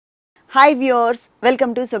Hi viewers,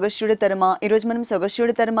 welcome to Sogasu Chuda Tarama. ఈ రోజు మనం Sogasu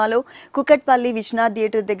Chuda Taramalo Kukatpally Vishwanath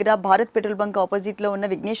theatre దగ్గర భారత్ పెట్రోల్ బంక్ ఆపోజిట్ లో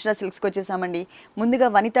ఉన్న విఘ్నేశ్వర సిల్క్స్ కి వచ్చేసామండి. ముందుగా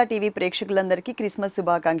వనితా టీవీ ప్రేక్షకులందరికీ క్రిస్మస్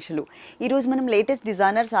శుభాకాంక్షలు. ఈ రోజు మనం లేటెస్ట్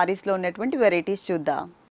డిజైనర్ సారీస్ లో ఉన్నటువంటి వెరైటీస్ చూద్దాం.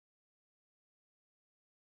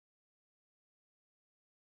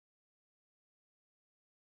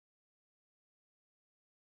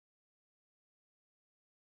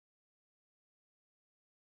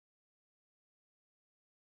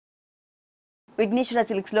 విఘ్నేశ్వర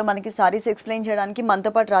సిల్క్స్ లో మనకి సారీస్ ఎక్స్ప్లెయిన్ చేయడానికి మనతో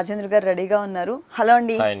పాటు రాజేంద్ర గారు రెడీగా ఉన్నారు. హలో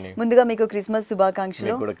అండి, ముందుగా మీకు క్రిస్మస్ శుభాకాంక్షలు.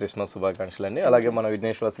 మీకు కూడా క్రిస్మస్ శుభాకాంక్షలు అండి. అలాగే మన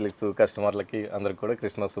విఘ్నేశ్వర సిల్క్స్ కస్టమర్లకి అందరికి కూడా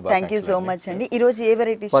క్రిస్మస్ శుభాకాంక్షలు. థాంక్యూ సో మచ్ అండి. ఈ రోజు ఏ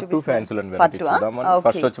వెరైటీస్ పట్టు ఫ్యాన్సీ లోని వెరైటీ చూద్దాం.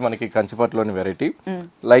 ఫస్ట్ వచ్చి మనకి కంచి పట్టులోని వెరైటీ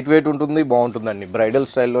లైట్ వెయిట్ ఉంటుంది, బాగుంటుందండి. బ్రైడల్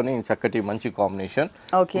స్టైల్లోని చక్కటి మంచి కాంబినేషన్.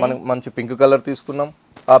 మనం మంచి పింక్ కలర్ తీసుకున్నాం.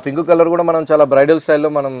 ఆ పింక్ కలర్ కూడా మనం చాలా బ్రైడల్ స్టైల్లో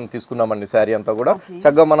మనం తీసుకున్నామండి. శారీ అంతా కూడా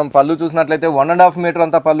చక్కగా మనం పళ్ళు చూసినట్లయితే 1.5 మీటర్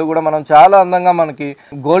అంతా పళ్ళు కూడా మనం చాలా అందంగా మనకి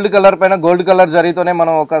గోల్డ్ కలర్ పైన గోల్డ్ కలర్ జరీతోనే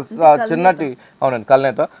మనం ఒక చిన్నటి అవునండి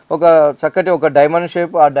కల్నేత ఒక చక్కటి ఒక డైమండ్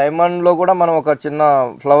షేప్, ఆ డైమండ్ లో కూడా మనం ఒక చిన్న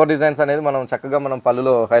ఫ్లవర్ డిజైన్స్ అనేది మనం చక్కగా మనం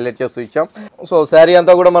పళ్ళులో హైలైట్ చేస్తూ ఇచ్చాం. సో శారీ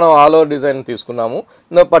అంతా కూడా మనం ఆల్ ఓవర్ డిజైన్ తీసుకున్నాము.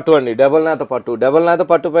 పట్టు అండి, డబల్ నేత పట్టు. డబల్ నేత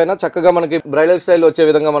పట్టు పైన చక్కగా మనకి బ్రైడల్ స్టైల్ వచ్చే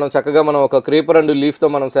విధంగా మనం చక్కగా మనం ఒక క్రీపర్ అండ్ లీఫ్ తో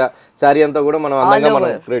మనం శారీ అంతా కూడా మనం అందంగా మనం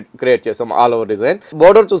క్రియేట్ చేసాం. All over design.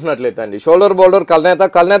 బోర్డర్ చూసినట్లయితే అండి షోల్డర్ బోర్డర్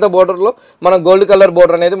కల్నేత బోర్డర్ లో మనం గోల్డ్ కలర్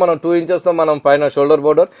బోర్డర్ అనేది మనం 2 ఇంచెస్ తో మనం పైన షోల్డర్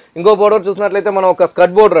బోర్డర్. ఇంకో బోర్డర్ చూసినట్లయితే మనం ఒక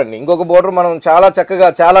స్కర్ట్ బోర్డర్ అండి. ఇంకొక బోర్డర్ మనం చాలా చక్కగా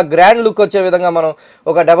చాలా గ్రాండ్ లుక్ వచ్చే విధంగా మనం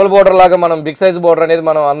ఒక డబుల్ బోర్డర్ లాగా మనం బిగ్ సైజ్ బోర్డర్ అనేది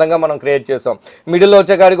మనం అందంగా మనం క్రియేట్ చేసాం. మిడిల్ లో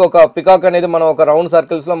వచ్చే కాడికి ఒక పికాక్ అనేది మనం ఒక రౌండ్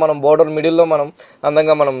సర్కిల్స్ లో మనం బోర్డర్ మిడిల్ లో మనం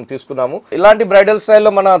అందంగా మనం తీసుకున్నాము. ఇలాంటి బ్రైడల్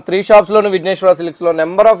స్టైల్లో మన 3 షాప్స్ లోను విఘ్నేశ్వర సిల్క్స్ లో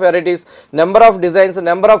number of varieties, number of designs,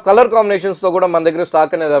 number of colour combinations తో కూడా మన దగ్గర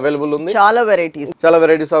స్టాక్ అనేది అవైలబుల్ ఉంది. చాలా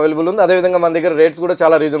వెరైటీస్ అవైలబుల్ ఉంది. అదే విధంగా మన దగ్గర రేట్స్ కూడా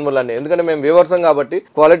చాలా రీజనబుల్ అండి. ఎందుకంటే మేము వ్యూవర్స్ కాబట్టి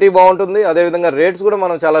క్వాలిటీ బాగుంటుంది. అదే విధంగా రేట్స్ కూడా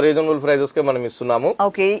మనం చాలా రీజనబుల్ ప్రైజెస్ కి మనం ఇస్తున్నాము.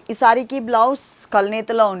 ఓకే, ఈ సారీకి బ్లౌజ్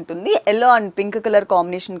కల్నేతలో ఉంటుంది. Yellow and pink colour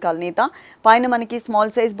combination కల్నేత. పైన మనకి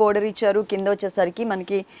స్మాల్ సైజ్ బోర్డర్ ఇచ్చారు. కింద వచ్చేసరికి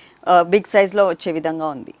మనకి బిగ్ సైజ్ లో వచ్చే విధంగా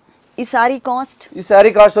ఉంది. ఈ సారీ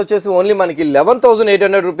కాస్ట్ వచ్చేసి ఓన్లీ మనకి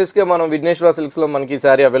 11,800 రూపీస్ కే మనం విఘ్నేశ్వర సిల్క్స్ లో మనకి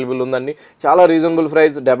సారీ అవైలబుల్ ఉందండి. చాలా రీజనబుల్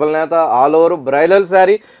ప్రైస్. డబల్ నేత ఆల్ ఓవర్ బ్రైడల్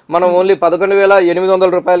సారీ మనం ఓన్లీ 11,800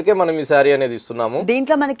 రూపాయలకే మనం ఈ సారీ అనేది ఇస్తున్నాము.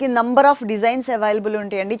 దీంట్లో మనకి నంబర్ ఆఫ్ డిజైన్స్ అవైలబుల్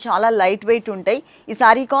ఉంటాయండి. చాలా లైట్ వెయిట్ ఉంటాయి. ఈ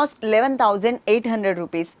సారీ కాస్ట్ 11,800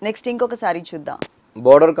 రూపీస్. నెక్స్ట్ ఇంకొక సారీ చూద్దాం.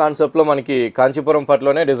 బోర్డర్ కాన్సెప్ట్ లో మనకి కాంచీపురం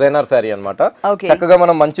పట్టులోనే డిజైనర్ శారీ అన్నమాట. చక్కగా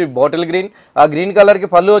మనం మంచి బాటిల్ గ్రీన్, ఆ గ్రీన్ కలర్ కి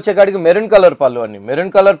పళ్ళు వచ్చే కాడికి మెరూన్ కలర్ పళ్ళు అండి.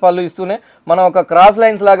 మెరూన్ కలర్ పళ్ళు ఇస్తూనే మనం ఒక క్రాస్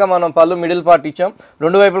లైన్స్ లాగా మనం పళ్ళు మిడిల్ పార్ట్ ఇచ్చాం.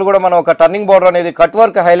 రెండు వైపులు కూడా మనం ఒక టర్నింగ్ బోర్డర్ అనేది కట్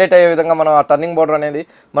వర్క్ హైలైట్ అయ్యే విధంగా మనం ఆ టర్నింగ్ బోర్డర్ అనేది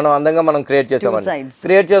మనం అందంగా మనం క్రియేట్ చేసామండి.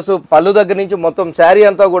 క్రియేట్ చేస్తూ పళ్ళు దగ్గర నుంచి మొత్తం శారీ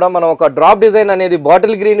అంతా కూడా మనం ఒక డ్రాప్ డిజైన్ అనేది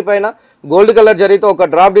బాటిల్ గ్రీన్ పైన గోల్డ్ కలర్ జరీతో ఒక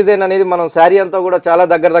డ్రాప్ డిజైన్ అనేది మనం శారీ అంతా కూడా చాలా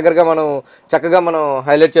దగ్గరగా మనం చక్కగా మనం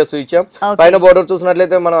హైలైట్ చేస్తూ ఇచ్చాం. పైన బోర్డర్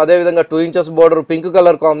చూసినట్లయితే మనం అదే విధంగా 2 inches border pink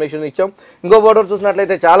colour combination ఇచ్చాం. ఇంకో బోర్డర్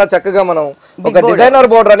చూసినట్లయితే చాలా చక్కగా మనం ఒక డిజైనర్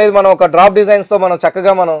బోర్డర్ అనేది మనం ఒక డ్రాప్ డిజైన్స్ తో మనం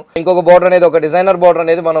చక్కగా మనం ఇంకొక బోర్డర్ అనేది ఒక డిజైనర్ బోర్డర్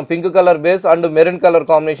అనేది మనం pink colour base and maroon colour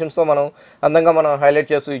combinations తో మనం అందంగా మనం హైలైట్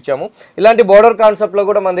చేస్తూ ఇచ్చాము. ఇలాంటి బోర్డర్ కాన్సెప్ట్ లో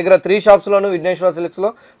కూడా మన దగ్గర 3 షాప్స్ లోను విఘ్నేశ్వర సిల్క్స్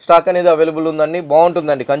లో స్టాక్ అనేది అవైలబుల్ ఉందండి.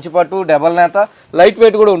 బాగుంటుందండి. కంచిపట్టు డబల్ నేత లైట్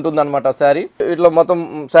వెయిట్ కూడా ఉంటుంది అనమాట శారీ. ఇట్లా మొత్తం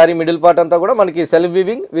శారీ మిడిల్ పార్ట్ అంతా కూడా మనకి సెల్ఫ్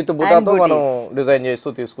వీవింగ్ విత్ బుటాతో మనం డిజైన్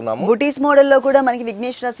చేస్తూ తీసుకున్నాము. బుటీస్ మోడల్ లో కూడా మనకి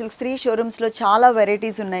విఘ్నేశ్వర సిల్క్స్ 3 షోరూమ్స్ లో చాలా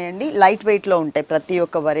వెరైటీస్ ఉన్నాయండి. లైట్ వెయిట్ లో ఉంటాయి ప్రతి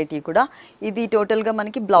ఒక్క వెరైటీ కూడా. ఇది టోటల్ గా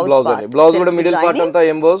మనకి బ్లౌజ్ కూడా మిడిల్ పార్ట్ అంతా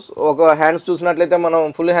ఎంబోస్. ఒక హ్యాండ్స్ చూసినట్లయితే మనం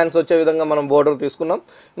ఫుల్ హ్యాండ్స్ వచ్చే విధంగా మనం బోర్డర్ తీసుకున్నాం.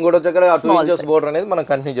 ఇంకోటి వచ్చే 2 ఇంచెస్ బోర్డర్ అనేది మనం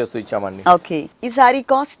కంటిన్యూ చేస్తూ ఇచ్చామండి. ఓకే, ఈ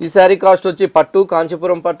సారీ కాస్ట్ వచ్చి పట్టు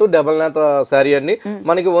కాంచీపురం పట్టు డబల్ నేత సారీ అండి.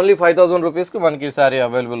 మనకి ఓన్లీ 5,000 రూపీస్ కి మనకి సారీ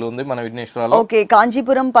అవైలబుల్ ఉంది మన విఘ్నేశ్వరలో. ఓకే,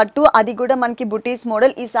 కాంచీపురం పట్టు, అది కూడా మనకి బుటీస్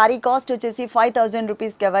మోడల్. ఈ సారీ కాస్ట్ వచ్చేసి 5,000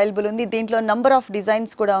 రూపీస్ కి అవైలబుల్ ఉంది. దీంట్లో నంబర్ ఆఫ్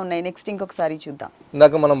డిజైన్స్ కూడా ఉన్నాయి. నెక్స్ట్ ఇంకొక సారీ చూద్దాం.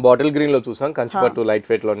 ఇందాక మనం బాటిల్ గ్రీన్ లో చూసాం కంచిపట్టు లైట్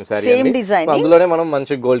వెయిట్ లోని సారీ. అందులోనే మనం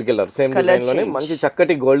మంచి గోల్డ్ కలర్ సేమ్ డిజైన్ లోనే మంచి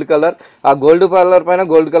చక్కటి గోల్డ్ కలర్, ఆ గోల్డ్ కలర్ పైన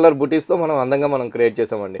గోల్డ్ కలర్ బుటీస్ తో మనం అందంగా మనం క్రియేట్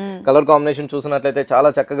చేసామండి. కలర్ కాంబినేషన్ చూసినట్లయితే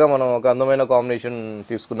చాలా చక్కగా మనం ఒక అందమైన కాంబినేషన్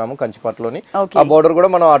తీసుకున్నాము కంచిపట్టులోని. ఆ బోర్డర్ కూడా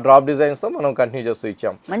మనం ఆ డ్రాప్ డిజైన్స్ తో మనం కంటిన్యూ చేస్తూ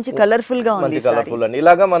ఇచ్చాం. మంచి కలర్ఫుల్ గా ఉంది. మంచి కలర్ఫుల్ అండి.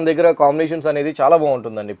 ఇలాగా మన దగ్గర కాంబినేషన్స్ అనేది చాలా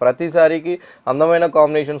బాగుంటుందండి. ప్రతి సారీకి అందమైన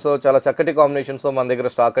కాంబినేషన్స్, చాలా చక్కటి కాంబినేషన్స్ తో మన దగ్గర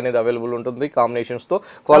స్టాక్ అనేది అవైలబుల్ ఉంటుంది. కాంబినేషన్స్ తో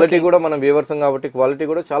క్వాలిటీ కూడా మనం వ్యూవర్స్ కాబట్టి క్వాలిటీ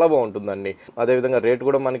కూడా చాలా బాగుంటుందండి. అదే విధంగా రేట్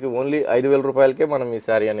కూడా మనకి ఓన్లీ 5,000 రూపాయలకే మనం ఈ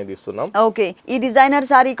సారీ అనేది ఇస్తున్నాం. ఓకే, ఈ డిజైనర్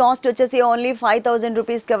సారీ కాస్ట్ వచ్చేసి ఓన్లీ 5,000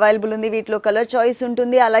 రూపీస్ కి అవైలబుల్ ఉంది. వీటిలో కలర్ చాయిస్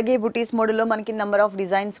ఉంటుంది. అలాగే బుటీస్ మోడల్ లో మనకి నంబర్ ఆఫ్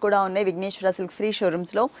డిజైన్స్ కూడా ఉన్నాయి విఘ్నేశ్వర సిల్క్స్ 3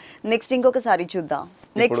 షోరూమ్స్ లో. నెక్స్ట్ ఇంకొక సారీ చూద్దాం.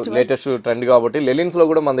 ఇప్పుడు లేటెస్ట్ ట్రెండ్ కాబట్టి లెలిన్స్ లో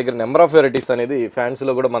కూడా మన దగ్గర నెంబర్ ఆఫ్ వెరైటీస్ అనేది ఫ్యాన్సీ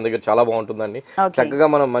లో కూడా మన దగ్గర చాలా బాగుంటుందండి. చక్కగా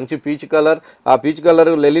మనం మంచి పీచ్ కలర్, ఆ peach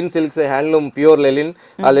colour లెలిన్ silks handloom pure లెలిన్,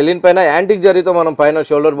 ఆ లెలిన్ పైన యాంటిక్ జరీతో మనం పైన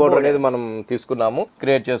షోల్డర్ బోర్డర్ అనేది మనం తీసుకున్నాము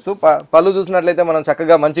క్రియేట్ చేస్తూ. పళ్ళు చూసినట్లయితే మనం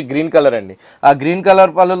చక్కగా మంచి గ్రీన్ కలర్ అండి. ఆ గ్రీన్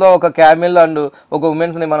కలర్ పళ్ళులో ఒక క్యామిల్ అండ్ ఒక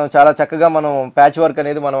ఉమెన్స్ ని మనం చాలా చక్కగా మనం ప్యాచ్ వర్క్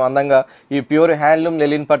అనేది మనం అందంగా ఈ ప్యూర్ హ్యాండ్లూమ్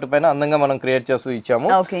లెలిన్ పట్టు పైన అందంగా మనం క్రియేట్ చేస్తూ ఇచ్చాము.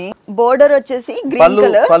 బోర్డర్ వచ్చేసి గ్రీన్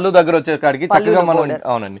కలర్, పళ్ళు దగ్గర వచ్చే కాడికి చక్కగా మనం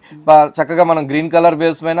అవునండి చక్కగా మనం గ్రీన్ కలర్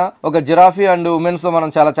బేస్ పైన ఒక జిరాఫీ అండ్ ఉమెన్స్ లో మనం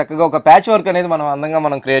చాలా చక్కగా ఒక ప్యాచ్ వర్క్ అనేది మనం అందంగా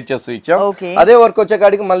మనం క్రియేట్ చేస్తూ ఇచ్చాం. అదే వర్క్ వచ్చే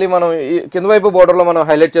కాడికి మళ్ళీ మనం కింద వైపు బోర్డర్ లో మనం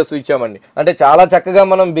హైలైట్ చేస్తూ ఇచ్చామండి. అంటే చాలా చక్కగా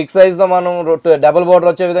మనం బిగ్ సైజ్ లో మనం డబుల్ బోర్డర్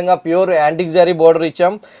వచ్చే విధంగా ప్యూర్ యాంటిక్ జరీ బోర్డర్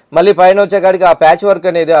ఇచ్చాం. మళ్ళీ పైన వచ్చే కాడికి ఆ ప్యాచ్ వర్క్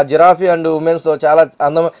అనేది ఆ జిరాఫీ అండ్ ఉమెన్స్ తో చాలా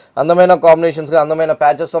అందమైన కాంబినేషన్స్ గా అందమైన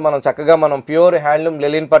ప్యాచెస్ తో మనం చక్కగా మనం ప్యూర్ హ్యాండ్లూమ్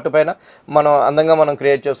లెలిన్ పట్టు పైన మనం అందంగా మనం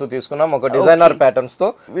క్రియేట్ చేస్తూ తీసుకున్నాం ఒక డిజైనర్ ప్యాటర్న్స్ తో.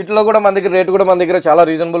 వీటిలో కూడా మన దగ్గర రేట్ కూడా మన దగ్గర చాలా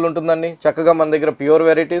రీజనబుల్ ఉంటుందండి. చక్కగా మన దగ్గర ప్యూర్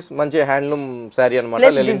వెరైటీస్ మంచి హ్యాండ్లూమ్ శారీ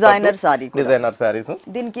అన్నమాట, డిజైనర్ శారీస్.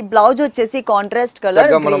 దీనికి బ్లౌజ్ వచ్చేసి కాంట్రాస్ట్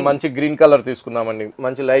కలర్ మనం మంచి గ్రీన్ కలర్ తీసుకున్నామండి.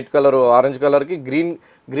 మంచి లైట్ కలర్ ఆరెంజ్ కలర్ కి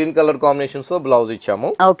గ్రీన్ కలర్ కాంబినేషన్స్ తో బ్లౌజ్ ఇచ్చాము.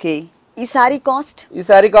 ఓకే, ఈ సారీ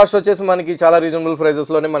కాస్ట్ వచ్చేసి మనకి చాలా రీజనబుల్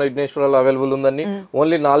ప్రైసెస్ లోనే మన విఘ్నేశ్వరలో అవైలబుల్ ఉందండి.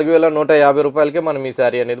 ఓన్లీ 4150 రూపాయలకే మనం ఈ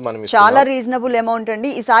సారీ అనేది మనం చాలా రీజనబుల్ అమౌంట్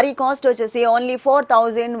అండి. ఈ సారీ కాస్ట్ వచ్చేసి ఓన్లీ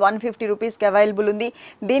 4150 రూపీస్ కి అవైలబుల్ ఉంది.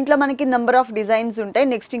 దీంట్లో మనకి నంబర్ ఆఫ్ డిజైన్స్ ఉంటాయి.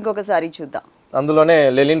 నెక్స్ట్ ఇంకొక సారీ చూద్దాం. అందులోనే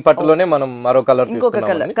లెలిన్ పట్టులోనే మనం మరో కలర్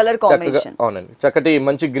తీసుకున్నాం. అవునండి, చక్కటి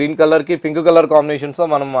మంచి గ్రీన్ కలర్ కి పింక్ కలర్ కాంబినేషన్స్ తో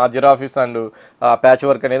మనం ఆ జిరాఫీస్ అండ్ ప్యాచ్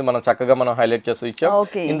వర్క్ అనేది మనం చక్కగా మనం హైలైట్ చేస్తూ ఇచ్చాం.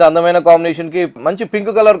 ఇంత అందమైన కాంబినేషన్ కి మంచి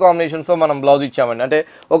పింక్ కలర్ కాంబినేషన్స్ తో మనం బ్లౌజ్ ఇచ్చామండి. అంటే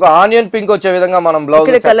ఒక ఆనియన్ పింక్ వచ్చే విధంగా మనం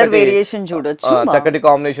బ్లౌజ్ చక్కటి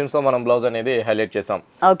కాంబినేషన్స్ తో మనం బ్లౌజ్ అనేది హైలైట్ చేసాం.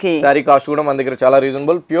 శారీ కాస్ట్ కూడా మన దగ్గర చాలా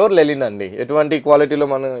రీజనబుల్, ప్యూర్ లెలిన్ అండి. ఎటువంటి క్వాలిటీలో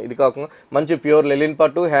మనం ఇది కాకుండా మంచి ప్యూర్ లెలిన్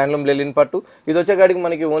పట్టు, హ్యాండ్లూమ్ లెలిన్ పట్టు. ఇది వచ్చే కాడికి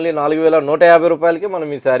మనకి ఓన్లీ 4150 రూపాయలకి మనం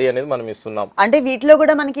ఈ సారీ అనేది మనం ఇస్తున్నాం. అంటే వీటిలో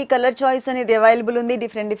కూడా మనకి కలర్ చాయిస్ అనేది అవైలబుల్ ఉంది.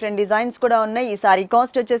 డిఫరెంట్ డిజైన్స్ కూడా ఉన్నాయి. ఈ సారీ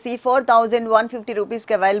కాస్ట్ వచ్చేసి 4150 రూపీస్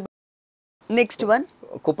కి అవైలబుల్. నెక్స్ట్ వన్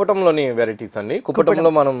కుప్పటంలోని వెరైటీస్ అండి. కుప్పటంలో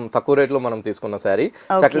మనం తక్కువ రేట్ లో మనం తీసుకున్న శారీ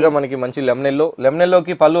చక్కగా మనకి మంచి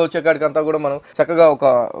లెమనెల్లోకి పళ్ళు వచ్చే కాడికి అంతా కూడా మనం చక్కగా ఒక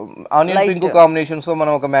ఆనియన్ పింక్ కాంబినేషన్స్ తో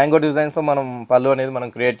మనం ఒక మ్యాంగో డిజైన్స్ తో మనం పళ్ళు అనేది మనం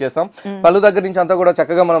క్రియేట్ చేసాం. పళ్ళు దగ్గర నుంచి అంతా కూడా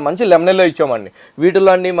చక్కగా మనం మంచి లెమనెల్లో ఇచ్చామండి.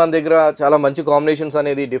 వీటిలో అండి మన దగ్గర చాలా మంచి కాంబినేషన్స్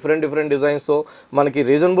అనేది డిఫరెంట్ డిజైన్స్ తో మనకి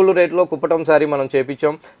రీజనబుల్ రేట్ లో కుప్పటం శారీ మనం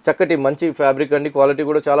చేపించాం. చక్కటి మంచి ఫ్యాబ్రిక్ అండి, క్వాలిటీ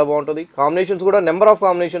కూడా చాలా బాగుంటుంది. కాంబినేషన్స్ కూడా నెంబర్ ఆఫ్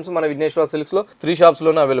కాంబినేషన్స్ మన విఘ్నేశ్వర సిల్క్స్ లో 3 షాప్స్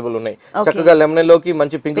లోనే అవైలబుల్ ఉన్నాయి. చక్కగా లెమనెల్లోకి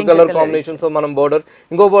మంచి పింక్ కలర్ కాంబినేషన్స్ తో మనం బోర్డర్,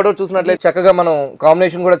 ఇంకో బోర్డర్ చూసినట్లయితే చక్కగా మనం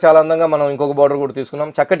కాంబినేషన్ కూడా చాలా అందంగా మనం ఇంకొక బోర్డర్ కూడా తీసుకున్నాం.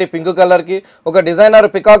 చక్కటి పింక్ కలర్ కి ఒక డిజైనర్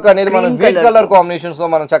పికాక్ అనేది మనం వీట్ కలర్ కాంబినేషన్స్ తో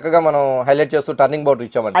మనం చక్కగా మనం హైలైట్ చేస్తూ టర్నింగ్ బోర్డర్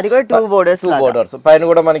ఇచ్చామండి. 2 బోర్డర్స్ పైన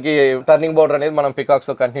కూడా మనకి టర్నింగ్ బోర్డర్ అనేది మనం పికాక్స్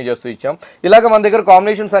తో కంటిన్యూ చేస్తూ ఇచ్చాం. ఇలాగ మన దగ్గర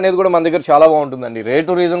కాంబినేషన్స్ అనేది కూడా మన దగ్గర చాలా బాగుంటుందండి.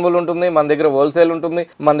 రేటు రీజనబుల్ ఉంటుంది, మన దగ్గర హోల్సేల్ ఉంటుంది.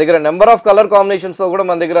 మన దగ్గర నెంబర్ ఆఫ్ కలర్ కాంబినేషన్స్ తో కూడా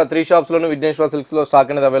మన దగ్గర 3 షాప్స్ లోను విఘ్నేశ్వర సిల్క్స్ లో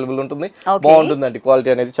స్టాక్ అనేది అవైలబుల్ ఉంటుంది. బాగుంటుందండి,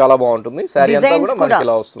 క్వాలిటీ అనేది చాలా బాగుంటుంది. శారీ అంతా కూడా మనకి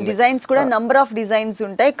ఇలా వస్తుంది. డిజైన్స్ కూడా నంబర్ ఆఫ్ డిజైన్స్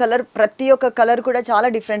ఉంటాయి. కలర్ ప్రతి ఒక్క కలర్ కూడా చాలా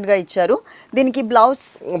డిఫరెంట్ గా ఇచ్చారు. దీనికి బ్లౌజ్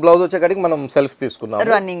వచ్చేకాడికి మనం సెల్ఫ్ తీసుకున్నాం.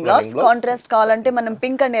 రన్నింగ్ బ్లౌజ్ కాంట్రాస్ట్ కావాలంటే మనం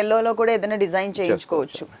పింక్ అండ్ ఎల్లో లో కూడా ఏదైనా డిజైన్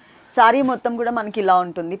చేయించుకోవచ్చు. సారీ మొత్తం కూడా మనకి ఇలా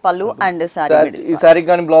ఉంటుంది. పళ్ళు అండ్ సారీ, ఈ సారీ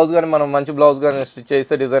గానీ బ్లౌజ్ గానీ మనం మంచి బ్లౌజ్ గానీ స్టిచ్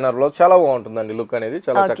చేస్తే డిజైనర్ బ్లౌజ్ చాలా బాగుంటుందండి. లుక్ అనేది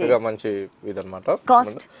చాలా చక్కగా మంచి ఇదన్నమాట.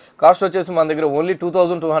 కాస్ట్ వచ్చేసి మన దగ్గర ఓన్లీ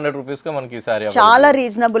 2200 రూపీస్ గా మనకి ఈ సారీ చాలా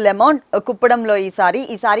రీజనబుల్ అమౌంట్. కుప్పడంలో ఈ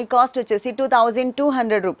సారీ కాస్ట్ వచ్చేసి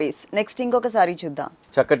 2200 రూపీస్. నెక్స్ట్ ఇంకొక సారీ చూద్దాం.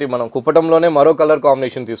 చక్కటి మనం కుప్పటంలోనే మరో కలర్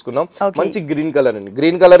కాంబినేషన్ తీసుకున్నాం. మంచి గ్రీన్ కలర్ అండి.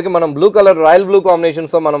 గ్రీన్ కలర్ కి మనం blue colour royal blue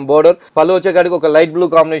combinations తో మనం బోర్డర్, పళ్ళు వచ్చే కాడికి ఒక లైట్ బ్లూ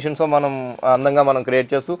కాంబినేషన్స్ తో మనం అందంగా మనం క్రియేట్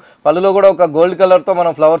చేస్తూ, పళ్ళులో కూడా ఒక గోల్డ్ కలర్ తో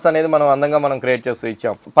మనం ఫ్లవర్స్ అనేది మనం అందంగా మనం క్రియేట్ చేస్తూ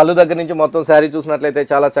ఇచ్చాం. పళ్ళు దగ్గర నుంచి మొత్తం శారీ చూసినట్లయితే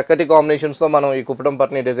చాలా చక్కటి కాంబినేషన్స్ తో మనం ఈ కుప్పటం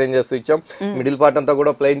పట్టుని డిజైన్ చేస్తూ ఇచ్చాం. మిడిల్ పార్ట్ అంతా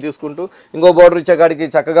కూడా ప్లెయిన్ తీసుకుంటూ ఇంకో బోర్డర్ ఇచ్చే కాడికి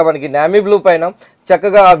చక్కగా మనకి నామీ బ్లూ పైన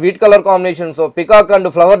చక్కగా wheat colour combinations peacock and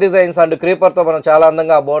flower designs and creeper తో మనం చాలా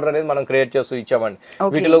అందంగా ఆ బోర్డర్ అనేది మనం క్రియేట్ చేస్తూ ఇచ్చామండి.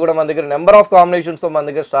 వీటిలో కూడా మన దగ్గర నెంబర్ ఆఫ్ కాంబినేషన్స్ తో మన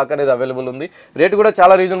దగ్గర స్టాక్ అనేది అవైలబుల్ ఉంది. రేట్ కూడా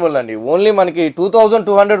చాలా రీజనబుల్ అండి. ఓన్లీ మనకి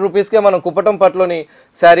 2200 రూపీస్ కే మనం కుప్పటం పట్టులోని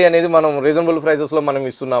శారీ అనేది మనం రీజనబుల్ ప్రైసెస్ లో మనం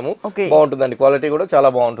ఇస్తున్నాము. బాగుంటుందండి, క్వాలిటీ కూడా చాలా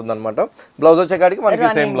బాగుంటుంది అనమాట. బ్లౌజ్ వచ్చేకాడికి మనకి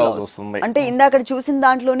సేమ్ బ్లౌజ్ వస్తుంది. అంటే ఇందాక చూసిన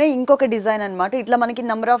దాంట్లోనే ఇంకొక డిజైన్ అన్నమాట. ఇట్లా మనకి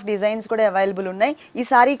నంబర్ ఆఫ్ డిజైన్స్ కూడా అవైలబుల్ ఉన్నాయి. ఈ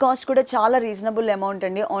సారీ కాస్ట్ కూడా చాలా రీజనబుల్ అమౌంట్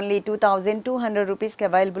అండి. ఓన్లీ 2200 రూపీస్కి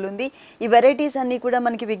అవైలబుల్ ఉంది. ఈ వెరైటీస్ అన్నీ కూడా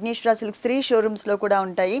మనకి విఘ్నేశ్వర సిల్క్స్ 3 షోరూమ్స్లో కూడా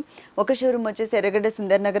ఉంటాయి. ఒక షోరూమ్ వచ్చేసి ఎర్రగడ్డ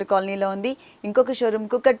సుందర్ నగర్ కాలనీలో ఉంది. ఇంకొక షోరూమ్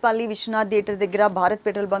కుక్కట్పల్లి విశ్వనాథ్ థియేటర్ దగ్గర భారత్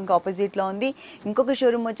పెట్రోల్ బంక్ ఆపోజిట్లో ఉంది. ఇంకొక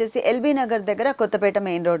షోరూమ్ వచ్చేసి ఎల్బీ నగర్ దగ్గర కొత్తపేట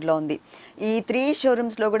మెయిన్ రోడ్లో ఉంది. ఈ 3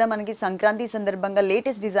 షోరూమ్స్లో కూడా మనకి సంక్రాంతి సందర్భంగా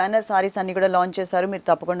లేటెస్ట్ డిజైనర్ సారీస్ అన్ని కూడా లాంచ్ చేశారు. మీరు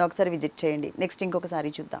తప్పకుండా ఒకసారి విజిట్ చేయండి. నెక్స్ట్ ఇంకొక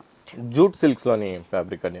సారీ చూద్దాం. జూట్ సిల్క్స్ లోని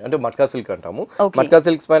ఫ్యాబ్రిక్ అండి, అంటే మట్కా సిల్క్ అంటాము. మట్కా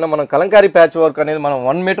సిల్క్స్ పైన మనం కలంకారీ ప్యాచ్ వర్క్ అనేది మనం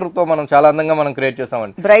 1 మీటర్ తో మనం చాలా అందంగా మనం క్రియేట్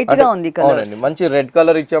చేసామండి. బ్రైట్ గా ఉంది కలర్. అవునండి, మంచి రెడ్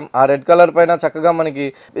కలర్ ఇచ్చాం. ఆ రెడ్ కలర్ పైన చక్కగా మనకి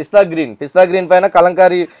పిస్తా గ్రీన్ పైన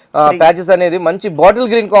కలంకారీ ప్యాచెస్ అనేది మంచి బాటిల్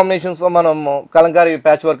గ్రీన్ కాంబినేషన్స్ తో మనం కలంకారీ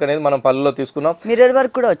ప్యాచ్ వర్క్ అనేది మనం పళ్ళులో తీసుకున్నాం. మిర్రర్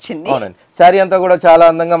వర్క్ కూడా వచ్చింది. అవునండి, శారీ అంతా కూడా చాలా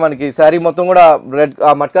అందంగా మనకి శారీ మొత్తం కూడా రెడ్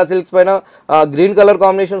మట్కా సిల్క్స్ పైన గ్రీన్ కలర్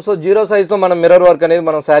కాంబినేషన్స్ తో 0 సైజ్ తో మనం మిర్రర్ వర్క్ అనేది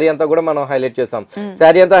మనం శారీ అంతా కూడా మనం హైలైట్ చేసాం.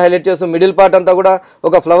 శారీ అంతా హైలైట్ చేస్తూ మిడిల్ పార్ట్ అంతా కూడా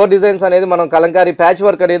ఒక ఫ్లవర్ డిజైన్స్ అనేది మనం కలంకారీ ప్యాచ్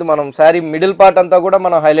వర్క్ అనేది మనం శారీ మిడిల్ పార్ట్ అంతా కూడా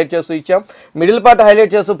మనం హైలైట్ చేస్తూ ఇచ్చాం. మిడిల్ పార్ట్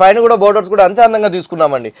హైలైట్ చేస్తూ పైన కూడా బోర్డర్స్ కూడా అంతే అందంగా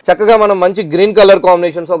తీసుకున్నామండి. చక్కగా మనం మంచి గ్రీన్ కలర్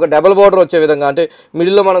కాంబినేషన్స్ ఒక డబుల్ బోర్డర్ వచ్చే విధంగా, అంటే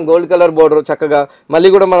మిడిల్ లో మనం గోల్డ్ కలర్ బోర్డర్ చక్కగా,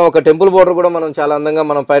 మళ్ళీ కూడా మనం ఒక టెంపుల్ బోర్డర్ కూడా మనం చాలా అందంగా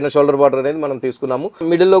మనం పైన షోల్డర్ బోర్డర్ అనేది మనం తీసుకున్నాము.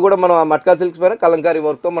 మిడిల్ లో కూడా మనం ఆ మట్కా సిల్క్స్ పైన కలంకారీ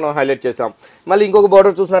వర్క్ తో మనం హైలైట్ చేసాం. మళ్ళీ ఇంకొక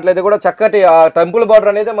బోర్డర్ చూసినట్లయితే కూడా చక్కటి ఆ టెంపుల్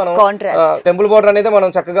బోర్డర్ అనేది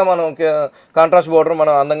మనం చక్కగా మనం కాంట్రాస్ట్ బోర్డర్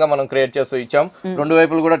మనం అందంగా మనం క్రియేట్ చేస్తూ ఇచ్చాం. 2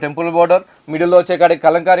 వైపులు కూడా టెంపుల్ బోర్డర్, మిడిల్ లో వచ్చే కాడికి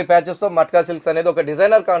కలంకారీ ప్యాచెస్ తో మట్కా సిల్క్స్ అనేది ఒక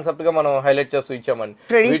డిజైనర్ కాన్సెప్ట్ గా మనం హైలైట్ చేస్తూ ఇచ్చామండి.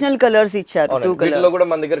 ట్రెడిషనల్ కలర్స్ ఇచ్చారు. వీటిలో కూడా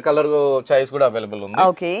మన దగ్గర కలర్ చాయిస్ కూడా అవైలబుల్ ఉంది.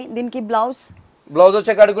 ఓకే, దీనికి బ్లౌజ్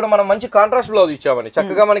వచ్చే కాడికి కూడా మనం మంచి కాంట్రాస్ట్ బ్లౌజ్ ఇచ్చామని.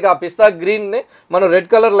 చక్కగా మనకి ఆ పిస్తా గ్రీన్ ని మనం రెడ్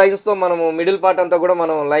కలర్ లైన్స్ తో మనము మిడిల్ పార్ట్ అంతా కూడా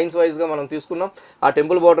మనం లైన్స్ వైజ్ గా మనం తీసుకున్నాం. ఆ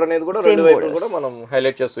టెంపుల్ బోర్డర్ అనేది కూడా 2 వైపులు కూడా మనం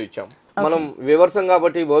హైలైట్ చేస్తూ ఇచ్చాం. మనం వివర్సం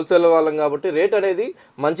కాబట్టి హోల్సేల్ వాళ్ళం కాబట్టి రేట్ అనేది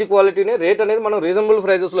మంచి క్వాలిటీనే, రేట్ అనేది మనం రీజనబుల్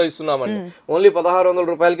ప్రైజెస్ లో ఇస్తున్నామండి. ఓన్లీ 1600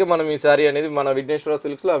 రూపాయలకి మనం ఈ సారీ అనేది మన విఘ్నేశ్వర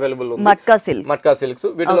సిల్క్స్ లో అవైలబుల్ ఉంది. మట్కా సిల్క్స్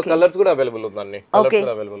వీటిలో కలర్స్ కూడా అవైలబుల్ ఉందండి.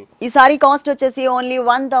 ఈ సారీ కాస్ట్ వచ్చేసి ఓన్లీ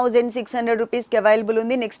 1600 రూపీస్ కి అవైలబుల్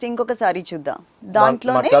ఉంది. నెక్స్ట్ ఇంకొక సారీ చూద్దాం.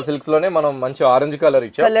 దాంట్లో మట్కా సిల్క్స్ లోనే మనం మంచి ఆరెంజ్ కలర్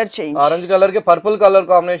ఇచ్చాం. ఆరెంజ్ కలర్ కి పర్పుల్ కలర్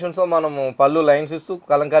కాంబినేషన్స్ తో మనం పళ్ళు లైన్స్ ఇస్తూ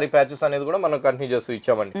కలంకారీ ప్యాచెస్ అనేది కూడా మనం కంటిన్యూ చేస్తూ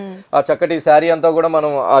ఇచ్చామండి. ఆ చక్కటి శారీ అంతా కూడా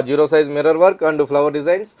మనం ఆ 0 size mirror work and flower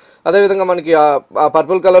designs, అదే విధంగా మనకి ఆ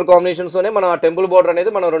పర్పుల్ కలర్ కాంబినేషన్స్ తోనే మనం ఆ టెంపుల్ బోర్డర్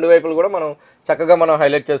అనేది మనం 2 వైపులు కూడా మనం చక్కగా మనం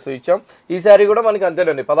హైలైట్ చేస్తూ ఇచ్చాం. ఈ శారీ కూడా మనకి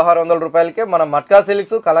అంతేనండి, 1600 రూపాయలకే మన మట్కా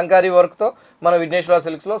సిల్క్స్ కలంకారీ వర్క్ తో మన విఘ్నేశ్వర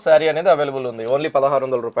సిల్క్స్ లో శారీ అనేది అవైలబుల్ ఉంది. ఓన్లీ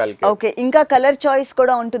 1600 రూపాయలకి. ఓకే, ఇంకా కలర్ చాయిస్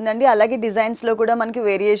కూడా ఉంటుందండి. అలాగే డిజైన్స్ లో కూడా మనకి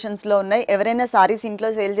వేరియేషన్స్ లో ఉన్నాయి. ఎవరైనా సారీస్ ఇంట్లో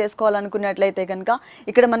సేల్ చేసుకోవాలనుకున్నట్లయితే కనుక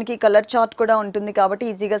ఇక్కడ మనకి కలర్ చార్ట్ కూడా ఉంటుంది కాబట్టి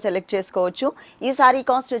ఈజీగా సెలెక్ట్ చేసుకోవచ్చు. ఈ సారీ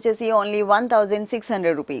కాస్ట్ వచ్చేసి ఓన్లీ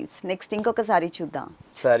 1600 రూపీస్. నెక్స్ట్ ఇంకొక సారీ చూద్దాం.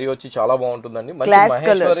 సారీ వచ్చి చాలా బాగుంటుందండి, మంచి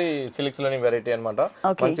మహేశ్వరి సిల్క్స్ లోని వెరైటీ అన్నమాట.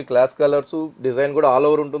 మంచి క్లాస్ కలర్స్, డిజైన్ కూడా ఆల్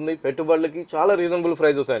ఓవర్ ఉంటుంది. పెట్టుబడులకి చాలా రీజనబుల్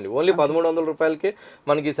ప్రైజెస్ అండి. ఓన్లీ 1300 రూపాయలకి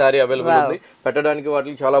మనకి సారీ అవైలబుల్ ఉంది. పెట్టడానికి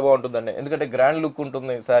వాటికి చాలా బాగుంటుందండి, ఎందుకంటే గ్రాండ్ లుక్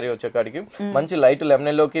ఉంటుంది సారీ వచ్చేకాడికి. మంచి లైట్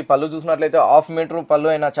లెమన్ లోకి పళ్ళు చూసినట్లయితే 1/2 మీటర్ పళ్ళు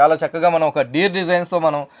అయినా చాలా చక్కగా మనం ఒక డీర్ డిజైన్స్ తో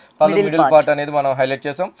మనం పళ్ళు మిడిల్ పార్ట్ అనేది మనం హైలైట్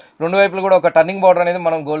చేసాం. 2 వైపులు కూడా ఒక టర్నింగ్ బోర్డర్ అనేది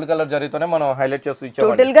మనం గోల్డ్ కలర్ జరీతోనే మనం హైలైట్ చేస్తూ ఇచ్చాం.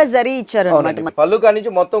 టోటల్ గా జరీ ఇచ్చారు అన్నమాట. పళ్ళు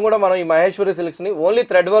కానించి మొత్తం కూడా మనం ఈ మహేశ్వరి సిల్క్స్ ని ఓన్లీ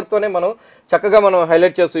థ్రెడ్ వర్క్ తోనే మనం చక్కగా మనం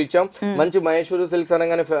హైలైట్ చేస్తూ ఇచ్చాం. మంచి మహేశ్వరి సిల్క్స్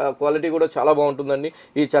అనగానే క్వాలిటీ కూడా చాలా బాగుంటుందండి.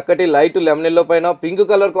 ఈ చక్కటి లైట్ లెమన్ ఎల్లో పైన పింక్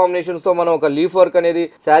కలర్ కాంబినేషన్స్ తో మనం ఒక లీఫ్ వర్క్ అనేది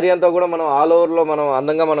శారీ అంతా కూడా మనం ఆల్ ఓవర్ లో మనం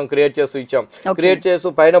అందంగా మనం క్రియేట్ చేస్తూ ఇచ్చాం. క్రియేట్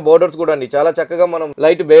చేస్తూ పైన బోర్డర్స్ కూడా అండి చాలా చక్కగా మనం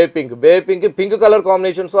light baby pink colour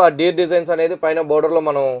combinations ఆ డీర్ డిజైన్స్ అనేది పైన బోర్డర్ లో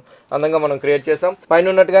మనం అందంగా మనం క్రియేట్ చేసాం. పైన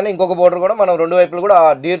ఉన్నట్టుగానే ఇంకొక బోర్డర్ కూడా మనం 2 వైపులు కూడా ఆ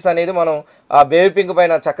డీర్స్ అనేది మనం ఆ బేబీ పింక్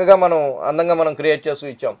పైన చక్కగా మనం అందంగా మనం క్రియేట్ చేస్తూ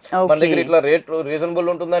ఇచ్చాం. మన దగ్గర ఇట్లా రేట్ రీజనబుల్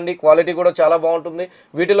ఉంటుందండి, క్వాలిటీ కూడా చాలా బాగుంటుంది.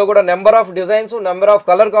 వీటిలో కూడా number of designs, number of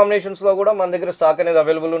colour combinations లో కూడా మన దగ్గర స్టాక్ అనేది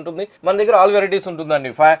అవైలబుల్ ఉంటుంది. మన దగ్గర ఆల్ వెరైటీస్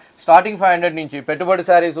ఉంటుందండి. స్టార్టింగ్ 500 నుంచి పెట్టుబడి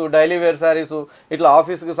శారీస్, డైలీ వేర్ శారీస్, ఇట్లా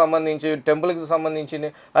ఆఫీస్ కి సంబంధించి, టెంపుల్ కి సంబంధించి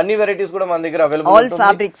అన్ని వెరైటీస్ కూడా మన దగ్గర అవైలబుల్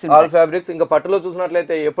ఉంటుంది. All fabrics. ఇంకా పట్టులో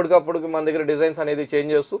చూసినట్లయితే ఎప్పటికప్పుడు మన దగ్గర డిజైన్స్ అనేది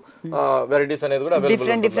చేంజ్ చేస్తూ వెరైటీస్ అనేది కూడా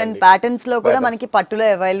అవైలబుల్ డిఫరెంట్ ప్యాటర్న్స్ లో కూడా మనకి పట్టులో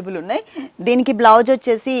అవైలబుల్ ఉన్నాయి. దీనికి బ్లౌజ్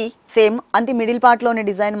వచ్చేసి సేమ్, అంటే మిడిల్ పార్ట్ లోని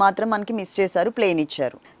డిజైన్ మాత్రం మనకి మిస్ చేశారు, ప్లెయిన్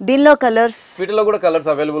ఇచ్చారు. దీనిలో కలర్స్, వీటిలో కూడా కలర్స్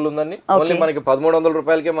అవైలబుల్ ఉందండి. ఓన్లీ మనకి 1300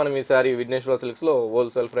 రూపాయలకే మనం ఈ సారీ విఘ్నేశ్వర సిల్క్స్ లో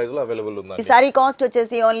హోల్సేల్ ప్రైస్ లో అవైలబుల్ ఉందండి. ఈ సారీ కాస్ట్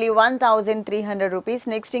వచ్చేసి ఓన్లీ 1300 రూపీస్.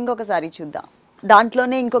 నెక్స్ట్ ఇంకొక సారీ చూద్దాం.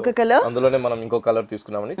 దాంట్లోనే ఇంకొక కలర్, అందులోనే మనం ఇంకో కలర్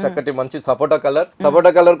తీసుకున్నామని చక్కటి మంచి సపోటా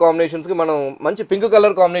కలర్ కాంబినేషన్స్ కి మనం మంచి పింక్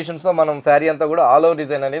కలర్ కాంబినేషన్స్ తో మనం శారీ అంతా కూడా ఆల్ ఓవర్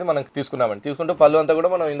డిజైన్ అనేది మనం తీసుకున్నామండి. తీసుకుంటే పళ్ళు అంతా కూడా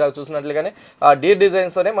మనం ఇందాక చూసినట్లుగానే ఆ డీర్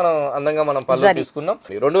డిజైన్స్ తోనే మనం అందంగా మనం పళ్ళు తీసుకున్నాం.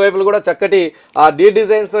 2 వైపులు కూడా చక్కటి ఆ డీర్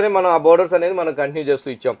డిజైన్స్ తోనే మనం ఆ బోర్డర్స్ అనేది మనం కంటిన్యూ చేస్తూ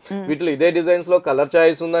ఇచ్చాం. వీటిలో ఇదే డిజైన్స్ లో కలర్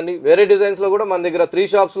చాయిస్ ఉందండి. వేరే డిజైన్స్ లో కూడా మన దగ్గర 3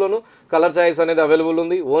 షాప్స్ లోను కలర్ చాయిస్ అనేది అవైలబుల్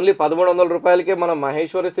ఉంది. ఓన్లీ 1300 రూపాయలకే మనం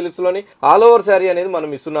మహేశ్వరి సిల్క్స్ లోని ఆల్ ఓవర్ శారీ అనేది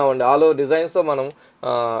మనం ఇస్తున్నామండి. ఆల్ ఓవర్ డిజైన్స్ తో మనం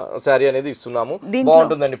శారీ అనేది ఇస్తున్నాము.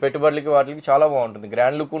 బాగుంటుందండి, పెట్టుబడులకి వాటికి చాలా బాగుంటుంది,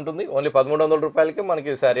 గ్రాండ్ లుక్ ఉంటుంది. ఓన్లీ 1300 రూపాయలకి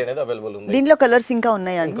మనకి శారీ అనేది అవైలబుల్ ఉంది. దీంట్లో కలర్స్ ఇంకా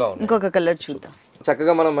ఉన్నాయా? ఇంకొక కలర్ చూద్దాం.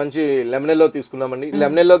 చక్కగా మనం మంచి లెమనెల్లో తీసుకున్నామండి.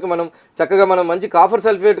 లెమనెల్లోకి మనం చక్కగా మనం మంచి కాఫర్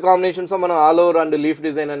సల్ఫేట్ కాంబినేషన్స్ మనం all over and leaf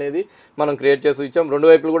design అనేది మనం క్రియేట్ చేసి ఇచ్చాం. రెండు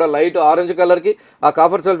వైపులు కూడా లైట్ ఆరెంజ్ కలర్ కి ఆ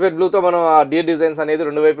కాఫర్ సల్ఫేట్ బ్లూ తో మనం ఆ డీర్ డిజైన్స్ అనేది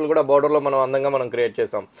రెండు వైపులు కూడా బార్డర్ లో మనం అందంగా మనం క్రియేట్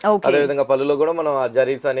చేసాం. అదే విధంగా పళ్ళులో కూడా మనం ఆ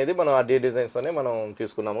జరీస్ అనేది మనం ఆ డీర్ డిజైన్స్ తోనే మనం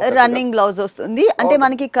తీసుకున్నాము. రన్నింగ్ బ్లౌజ్ వస్తుంది, అంటే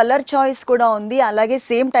మనకి కలర్ చాయిస్ కూడా ఉంది. అలాగే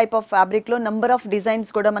సేమ్ టైప్ ఆఫ్ ఫ్యాబ్రిక్ లో నంబర్ ఆఫ్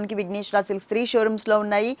డిజైన్స్ కూడా మనకి విఘ్నేశ్వర సిల్క్స్ 3 షోరూమ్స్ లో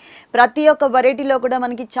ఉన్నాయి. ప్రతి ఒక్క వెరైటీలో కూడా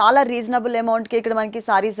మనకి చాలా రీజనబుల్ అమౌంట్ కి ఇక్కడ మనకి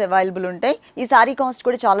సారీస్ అవైలబుల్ ఉంటాయి. ఈ సారీ కాస్ట్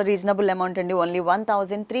కూడా చాలా రీజనబుల్ అమౌంట్ అండి, ఓన్లీ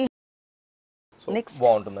 1300.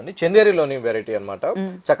 బాగుంటుందండి, చందేరిలోని వెరైటీ అన్నమాట.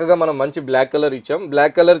 చక్కగా మనం మంచి బ్లాక్ కలర్ ఇచ్చాం.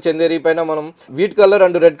 బ్లాక్ కలర్ చందేరి పైన మనం wheat colour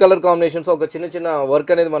and red colour combinations ఒక చిన్న చిన్న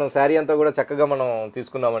వర్క్ అనేది మనం శారీ అంతా కూడా చక్కగా మనం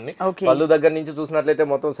తీసుకున్నామండి. పళ్ళు దగ్గర నుంచి చూసినట్లయితే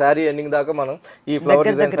మొత్తం శారీ ఎండింగ్ దాకా మనం ఈ ఫ్లవర్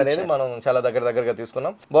డిజైన్స్ అనేది మనం చాలా దగ్గరగా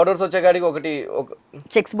తీసుకున్నాం. బోర్డర్స్ వచ్చేకాడికి ఒకటి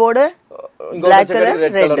checks border, red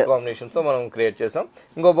colour combinations తో మనం క్రియేట్ చేసాం.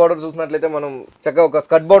 ఇంకో బోర్డర్ చూసినట్లయితే మనం చక్కగా ఒక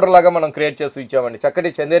స్కర్ట్ బోర్డర్ లాగా మనం క్రియేట్ చేసి ఇచ్చామండి.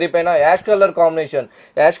 చక్కటి చందేరి పైన యాష్ కలర్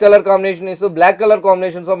కాంబినేషన్ ఇస్తూ బ్లాక్ కలర్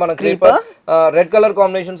కాంబినేషన్స్ మనం క్రీపర్, రెడ్ కలర్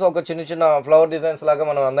కాంబినేషన్స్ ఒక చిన్న చిన్న ఫ్లవర్ డిజైన్స్ లాగా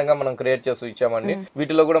మనం అందంగా మనం క్రియేట్ చేసి ఇచ్చామండి.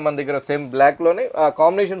 వీటిలో కూడా మన దగ్గర సేమ్ బ్లాక్ లోనే ఆ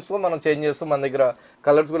కాంబినేషన్స్ తో మనం చేంజ్ చేస్తూ మన దగ్గర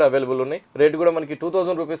కలర్స్ కూడా అవైలబుల్ ఉన్నాయి. రేట్ కూడా మనకి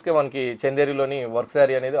 2000 రూపీస్ కి మనకి చందేరిలోని వర్క్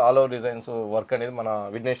శారీ అనేది ఆల్ ఓవర్ డిజైన్స్ వర్క్ అనేది మన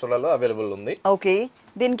విఘ్నేశ్వరలో అవైలబుల్ ఉంది. ఓకే,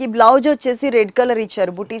 దీనికి బ్లౌజ్ వచ్చేసి రెడ్ కలర్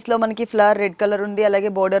ఇచ్చారు. బుటీస్ లో మనకి ఫ్లవర్ రెడ్ కలర్ ఉంది, అలాగే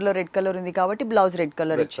బోర్డర్ లో రెడ్ కలర్ ఉంది కాబట్టి బ్లౌజ్ రెడ్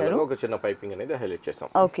కలర్ ఇచ్చారు. ఒక చిన్న పైపింగ్ అనేది హైలైట్ చేసాం.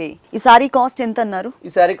 ఓకే, ఈ సారీ కాస్ట్ ఎంత అన్నారు?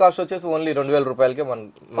 ఈ సారీ కాస్ట్ వచ్చేసి ఓన్లీ 2000 రూపాయలకి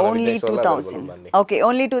ఓన్లీ 2000. ఓకే,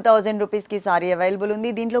 ఓన్లీ 2000 రూపీస్ కి సారీ అవైలబుల్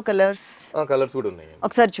ఉంది. దీంట్లో కలర్స్ కూడా ఉన్నాయి,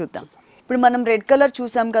 ఒకసారి చూద్దాం. ఇప్పుడు మనం రెడ్ కలర్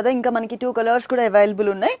చూసాం కదా, ఇంకా మనకి 2 కలర్స్ కూడా అవైలబుల్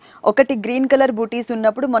ఉన్నాయి. ఒకటి గ్రీన్ కలర్ బూటీస్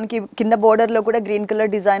ఉన్నప్పుడు మనకి కింద బోర్డర్ లో కూడా గ్రీన్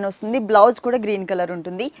కలర్ డిజైన్ వస్తుంది, బ్లౌజ్ కూడా గ్రీన్ కలర్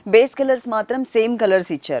ఉంటుంది. బేస్ కలర్స్ మాత్రం సేమ్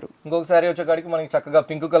కలర్స్ ఇచ్చారు. ఇంకొక సారీ వచ్చేకాడికి మనకి చక్కగా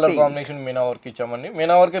pink colour combination Meena work ఇచ్చామండి.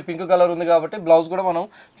 మీనా వర్క్ పింక్ కలర్ ఉంది కాబట్టి బ్లౌజ్ కూడా మనం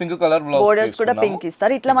పింక్ కలర్ బ్లౌజ్, బోర్డర్స్ కూడా పింక్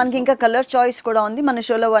ఇస్తారు. ఇట్లా మనకి ఇంకా కలర్ చాయిస్ కూడా ఉంది. మన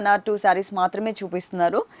షోలో 1 or 2 సారీస్ మాత్రమే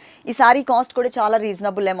చూపిస్తున్నారు. ఈ సారీ కాస్ట్ కూడా చాలా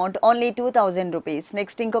reasonable amount, only 2000 rupees.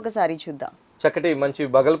 Next ఇంకొక సారీ చూద్దాం. చక్కటి మంచి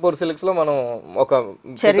బగల్పూర్ సిల్క్స్ లో మనం ఒక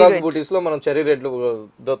పికాక్ బూటీస్ లో మనం చెరీ రెడ్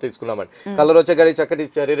తో తీసుకున్నామండి. కలర్ వచ్చేకాడికి చక్కటి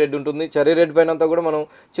చెరీ రెడ్ ఉంటుంది. చెరీ రెడ్ పైన అంతా కూడా మనం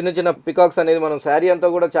చిన్న చిన్న పికాక్స్ అనేది మనం శారీ అంతా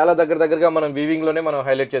కూడా చాలా దగ్గరగా మనం వీవింగ్ లోనే మనం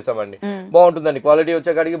హైలైట్ చేసామండి. బాగుంటుందండి, క్వాలిటీ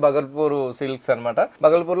వచ్చేకాడికి బగల్పూర్ సిల్క్స్ అనమాట.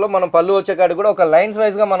 బగల్పూర్ లో మనం పళ్ళు వచ్చేకాడికి కూడా ఒక లైన్స్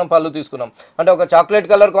వైజ్ గా మనం పళ్ళు తీసుకున్నాం. అంటే ఒక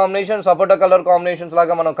చాక్లెట్ కలర్ కాంబినేషన్, సపోటా కలర్ కాంబినేషన్స్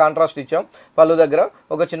లాగా మనం కాంట్రాస్ట్ ఇచ్చాం. పళ్ళు దగ్గర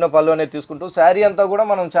ఒక చిన్న పళ్ళు అనేది తీసుకుంటూ శారీ అంతా కూడా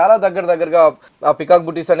మనం చాలా దగ్గరగా ఆ పికాక్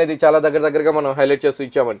బూటీస్ అనేది చాలా దగ్గరగా మనం హైలైట్ చేస్తూ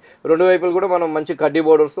ఇచ్చామండి. రెండు వైపులు కూడా మనం మంచి కడ్డీ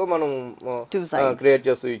బోర్డర్స్ తో మనం క్రియేట్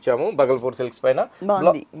చేస్తూ ఇచ్చాము. బగల్పూర్ సిల్క్స్ పైన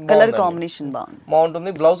కలర్ కాంబినేషన్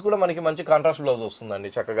బాగుంటుంది. బ్లౌజ్ కూడా మనకి మంచి కాంట్రాస్ట్ బ్లౌజ్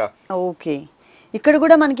వస్తుందండి చక్కగా. ఓకే, ఇక్కడ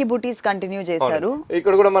కూడా మనకి బూటీస్ కంటిన్యూ చేశారు.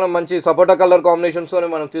 ఇక్కడ కూడా మనం మంచి సపోటా కలర్ కాంబినేషన్స్ తోనే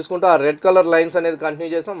మనం తీసుకుంటూ ఆ రెడ్ కలర్ లైన్స్ అనేది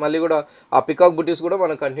కంటిన్యూ చేసాం. మళ్ళీ కూడా ఆ పికాక్ బూటీస్ కూడా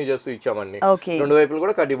మనం కంటిన్యూ చేస్తూ ఇచ్చామండి. రెండు వైపులు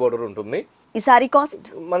కూడా కడ్డీ బోర్డర్ ఉంటుంది. ఈ సారీ కాస్ట్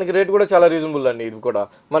మనకి రేట్ కూడా చాలా రీజనబుల్ అండి. ఇది కూడా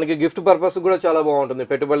మనకి గిఫ్ట్ పర్పస్ కూడా చాలా బాగుంటుంది.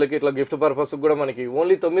 పెట్టుబడులకి ఇట్లా గిఫ్ట్ పర్పస్ కూడా మనకి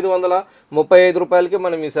ఓన్లీ 935 రూపాయలకి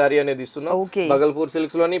మనం ఈ సారీ అనేది ఇస్తున్నాం. బగల్పూర్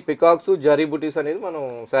సిల్క్స్ లోని పికాక్స్ జరీ బూటీస్ అనేది మనం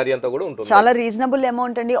సారీ అంతా కూడా ఉంటుంది. చాలా రీజనబుల్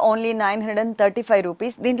అమౌంట్ అండి, ఓన్లీ 935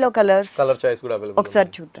 రూపీస్. దీంట్లో కలర్ చాయిస్ కూడా అవైలబుల్.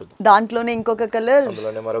 ఒకసారి చూద్దాం. దాంట్లోనే ఇంకొక కలర్,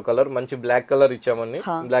 అందులోనే మరో కలర్ మంచి బ్లాక్ కలర్ ఇచ్చామండి.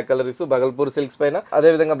 బ్లాక్ కలర్ ఇస్తూ బగల్పూర్ సిల్క్స్ పైన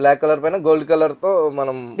అదే విధంగా బ్లాక్ కలర్ పైన గోల్డ్ కలర్ తో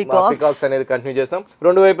మనం పికాక్స్ అనేది కంటిన్యూ చేసాం.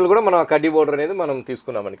 రెండు వైపులు కూడా మనం కడ్డీ బోర్డర్ అనేది మనం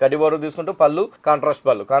తీసుకున్నామండి. కడ్డీ బోర్డర్ తీసుకుంటూ పళ్ళు కాంట్రాస్ట్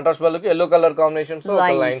పళ్ళుకి yellow colour combinations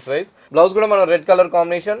lines vice, blouse కూడా మనం red colour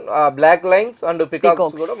combination black lines and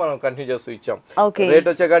peacocks కూడా మనం కంటిన్యూ చేస్తూ ఇచ్చాం. రేట్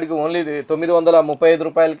వచ్చేకాడికి ఓన్లీ 935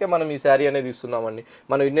 రూపాయలకే మనం ఈ శారీ అనేది ఇస్తున్నామండి.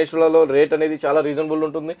 మన విఘ్నేశ్వరలో రేట్ అనేది చాలా రీజనబుల్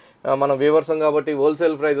ఉంటుంది. మన వ్యూవర్స్ కాబట్టి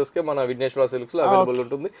హోల్సేల్ ప్రైజెస్ కే మన విఘ్నేశ్వర సిల్క్స్ లో అవైలబుల్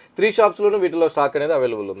ఉంటుంది. 3 షాప్స్ లోను వీటిలో స్టాక్ అనేది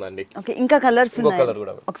అవైలబుల్ ఉందండి. ఇంకా కలర్స్ ఇంకో కలర్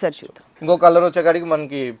కూడా ఒకసారి చూద్దాం. ఇంకో కలర్ వచ్చేకాడికి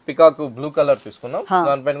మనకి పికాక్ బ్లూ కలర్ తీసుకున్నాం.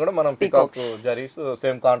 దానిపైన కూడా మనం peacock zaris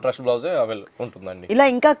same contrast blouse available ఉంటుందండి. ఇలా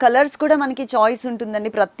ఇంకా కలర్స్ కూడా మనకి చాయిస్ ఉంటుందండి.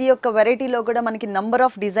 ప్రతి ఒక్క వెరైటీలో కూడా మనకి number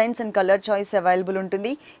of designs and colour choice available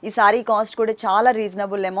ఉంటుంది. ఈ సారీ కాస్ట్ కూడా చాలా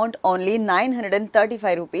reasonable amount, only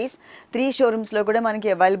 935 rupees. 3 showrooms లో కూడా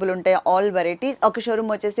మనకి అవైలబుల్ ఉంటాయి ఆల్ వెరైటీస్. ఒక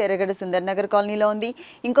షోరూమ్ వచ్చేసి ఎర్రగడ్డ సుందర్ నగర్ కాలనీలో ఉంది.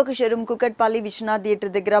 ఇంకొక షోరూమ్ కుకట్పల్లి విశ్వనాథ్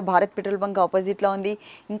థియేటర్ దగ్గర భారత్ పెట్రోల్ బంక్ ఆపోజిట్ లో ఉంది.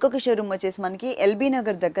 ఇంకొక షోరూమ్ వచ్చేసి మనకి ఎల్బీ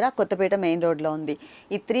నగర్ దగ్గర కొత్తపేట మెయిన్ రోడ్ లో ఉంది.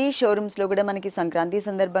 ఈ 3 షోరూమ్స్ లో కూడా మనకి సంక్రాంతి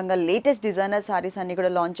సందర్భంగా లేటెస్ట్ లేటెస్ట్ డిజైనర్ సారీస్ అన్ని కూడా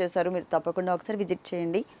లాంచ్ చేశారు. మీరు తప్పకుండా ఒకసారి విజిట్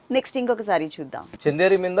చేయండి. నెక్స్ట్ ఇంకొక సారీ చూద్దాం.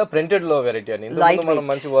 చందేరి మీద ప్రింటెడ్ లో వెరైటీ అని ఇంతకుముందు మనం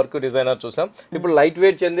మంచి వర్క్ డిజైనర్ చూసాం. ఇప్పుడు లైట్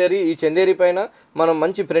వెయిట్ చందేరి, ఈ చందేరి పైన మనం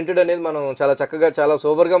మంచి ప్రింటెడ్ అనేది మనం చాలా చక్కగా చాలా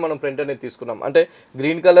సోబర్ గా మనం ప్రింట్ అనేది తీసుకున్నాం. అంటే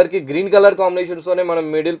గ్రీన్ కలర్ కి గ్రీన్ కలర్ కాంబినేషన్స్ తోనే మనం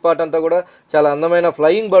మిడిల్ పార్ట్ అంతా కూడా చాలా అందమైన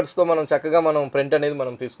ఫ్లయింగ్ బర్డ్స్ తో మనం చక్కగా మనం ప్రింట్ అనేది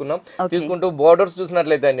మనం తీసుకున్నాం. తీసుకుంటూ బోర్డర్స్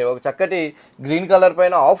చూసినట్లయితే అండి ఒక చక్కటి గ్రీన్ కలర్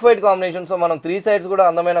పైన ఆఫ్ వైట్ కాంబినేషన్స్ తో మనం 3 sides కూడా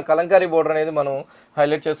అందమైన కలంకారీ బోర్డర్ అనేది మనం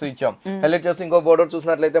హైలైట్ చేస్తూ ఇచ్చాం. హైలైట్ చేసి ఇంకో బోర్డర్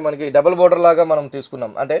చూసినట్లయితే మనకి డబుల్ బోర్డర్ లాగా మనం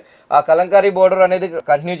తీసుకున్నాం. అంటే ఆ కలంకారీ బోర్డర్ అనేది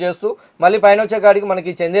కంటిన్యూ చేస్తూ మళ్ళీ పైన వచ్చే కాడికి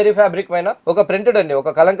మనకి చందేరి ఫ్యాబ్రిక్ పైన ఒక ప్రింటెడ్ అండి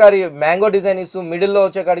ఒక కలంకారీ మ్యాంగో డిజైన్ ఇస్తూ మిడిల్ లో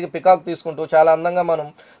వచ్చే కాడికి పికాక్ తీసుకుంటూ చాలా అందంగా మనం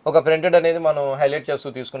ఒక ప్రింటెడ్ అనేది మనం హైలైట్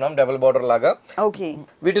చేస్తూ తీసుకున్నాం డబుల్ బోర్డర్ లాగా.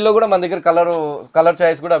 వీటిలో కూడా మన దగ్గర కలర్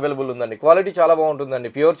చాయిస్ కూడా అవైలబుల్ ఉందండి. క్వాలిటీ చాలా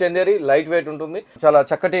బాగుంటుందండి. ప్యూర్ చందేరి, లైట్ వెయిట్ ఉంటుంది. చాలా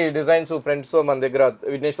చక్కటి డిజైన్స్ ప్రింట్స్ మన దగ్గర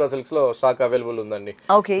విఘ్నేశ్వర సిల్క్స్ లో స్టాక్ అవైలబుల్ ఉందండి.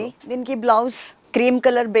 ఓకే, దీనికి బ్లౌజ్ క్రీమ్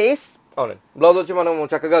కలర్ బేస్. అవునండి, బ్లౌజ్ వచ్చి మనం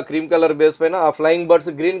చక్కగా క్రీమ్ కలర్ బేస్ పైన ఆ flying birds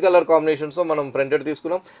green colour combinations తో మనం ప్రింటెడ్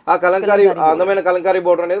తీసుకున్నాం. ఆ కలంకారీ అందమైన కలంకారీ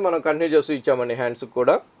బోర్డర్ అనేది మనం కంటిన్యూ చేస్తూ ఇచ్చామండి హ్యాండ్స్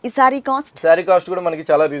కూడా. ఈ సారీ కాస్ట్ కూడా మనకి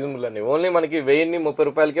చాలా రీజనబుల్ అండి. ఓన్లీ మనకి 1030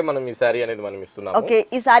 రూపాయలకే మనం ఈ సారీ అనేది మనం ఇస్తున్నాం. ఓకే,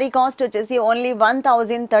 ఈ సారీ కాస్ట్ వచ్చేసి ఓన్లీ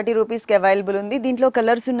 1030 రూపీస్ కి అవైలబుల్ ఉంది. దీంట్లో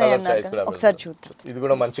కలర్స్ ఉన్నాయి అన్నారు, ఒకసారి చూద్దాం. ఇది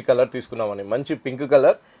కూడా మంచి కలర్ తీసుకున్నామండి, మంచి పింక్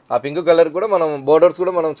కలర్. ఆ పింక్ కలర్ కూడా మనం బోర్డర్స్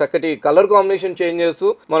కూడా మనం చక్కటి కలర్ కాంబినేషన్ చేంజ్ చేస్తూ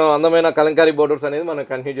మనం అందమైన కలంకారీ బోర్డర్స్ అనేది మనం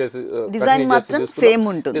కంటిన్యూ చేసి డిజైన్ మాత్రం సేమ్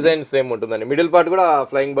ఉంటుంది. డిజైన్ సేమ్ ఉంటుందండి. మిడిల్ పార్ట్ కూడా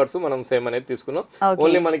ఫ్లయింగ్ బర్డ్స్ మనం సేమ్ అనేది తీసుకున్నాం.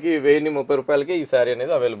 ఓన్లీ మనకి 1030 రూపాయలకి ఈ సారీ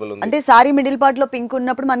అనేది అవైలబుల్ ఉంది. అంటే సారీ మిడిల్ పార్ట్ లో పింక్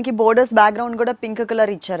ఉన్నప్పుడు మనకి బోర్డర్స్ బ్యాక్గ్రౌండ్ కూడా పింక్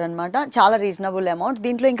కలర్ ఇచ్చారనమాట. చాలా రీజనబుల్ అమౌంట్.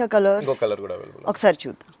 దీంట్లో ఇంకా కలర్ కూడా అవైలబుల్, ఒకసారి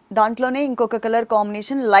చూద్దాం. దాంట్లోనే ఇంకొక colour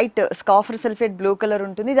combination light స్కాఫర్ sulphate blue colour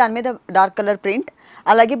ఉంటుంది. దాని మీద డార్క్ కలర్ ప్రింట్,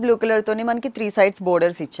 అలాగే బ్లూ కలర్ తోనే మనకి 3 sides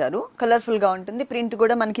బోర్డర్స్ ఇచ్చారు. కలర్ఫుల్ గా ఉంటుంది. ప్రింట్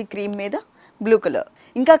కూడా మనకి క్రీమ్ మీద బ్లూ కలర్.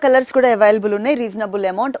 ఇంకా కలర్స్ కూడా అవైలబుల్ ఉన్నాయి. Reasonable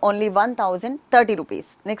amount, only 1030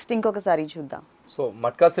 rupees. Next ఇంకొక సారీ చూద్దాం. సో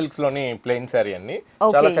మట్కా సిల్క్స్ లోని ప్లెయిన్ శారీ అండి.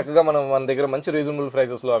 చాలా చక్కగా మనం మన దగ్గర మంచి రీజనబుల్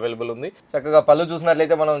ప్రైసెస్ లో అవైలబుల్ ఉంది. చక్కగా పళ్ళు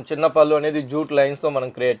చూసినట్లయితే మనం చిన్న పళ్ళు అనేది జూట్ లైన్స్ తో మనం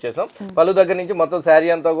క్రియేట్ చేసాం. పళ్ళు దగ్గర నుంచి మొత్తం శారీ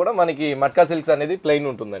అంతా కూడా మనకి మట్కా సిల్క్స్ అనేది ప్లెయిన్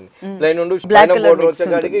ఉంటుందండి. ప్లెయిన్ ఉండి బోర్డర్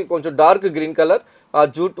వచ్చేకాడికి కొంచెం డార్క్ గ్రీన్ కలర్ ఆ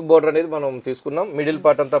జూట్ బోర్డర్ అనేది మనం తీసుకున్నాం. మిడిల్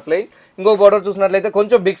పార్ట్ అంతా ప్లెయిన్. ఇంకో బోర్డర్ చూసినట్లయితే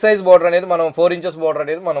కొంచెం బిగ్ సైజ్ బోర్డర్ అనేది మనం 4 inches బోర్డర్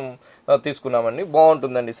అనేది మనం తీసుకున్నామండి.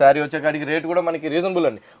 బాగుంటుందండి. శారీ వచ్చేకాడికి రేట్ కూడా మనకి రీజనబుల్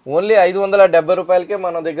అండి. ఓన్లీ 570 రూపాయలకే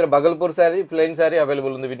మన దగ్గర బగల్పూర్ శారీ ప్లెయిన్ శారీ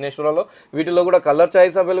అవైలబుల్ ఉంది విఘ్నేశ్వరలో. వీటిలో కూడా కలర్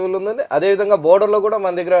చాయిస్ అవైలబుల్ ఉంది. అదే విధంగా బోర్డర్ లో కూడా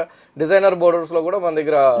మన దగ్గర డిజైనర్ బోర్డర్స్ లో కూడా మన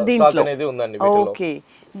దగ్గర స్టాక్ అనేది ఉందండి.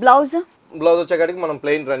 బ్లౌజ్ వచ్చేకాడికి మనం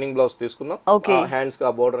ప్లెయిన్ రన్నింగ్ బ్లౌజ్ తీసుకున్నాం. హ్యాండ్స్ కి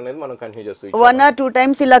ఆ బోర్డర్ అనేది మనం కంటిన్యూ చేస్తాం. 1 or 2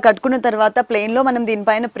 times ఇలా కట్టుకున్న తర్వాత ప్లెయిన్ లో మనం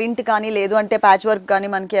దీనిపైన ప్రింట్ కానీ లేదు అంటే ప్యాచ్ వర్క్ కానీ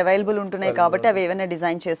మనకి అవైలబుల్ ఉంటున్నాయి కాబట్టి అవి ఏమైనా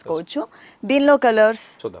డిజైన్ చేసుకోవచ్చు. దీనిలో కలర్స్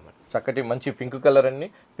చూద్దామండి. చక్కటి మంచి పింక్ కలర్ అండి.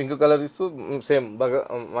 పింక్ కలర్ ఇస్తూ సేమ్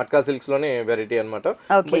మట్కా సిల్క్స్ లోనే వెరైటీ అనమాట.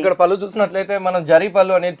 ఇక్కడ పళ్ళు చూసినట్లయితే మనం జరీ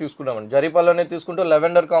పళ్ళు అనేది తీసుకున్నామండి. జరీ పళ్ళు అనేది తీసుకుంటూ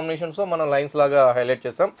లెవెండర్ కాంబినేషన్స్ తో మనం లైన్స్ లాగా హైలైట్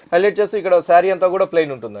చేస్తాం. హైలైట్ చేస్తూ ఇక్కడ శారీ అంతా కూడా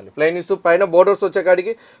ప్లెయిన్ ఉంటుందండి. ప్లెయిన్ ఇస్తూ పైన బోర్డర్స్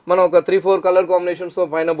వచ్చేకాడికి మనం ఒక 3-4 కలర్ కాంబినేషన్స్ తో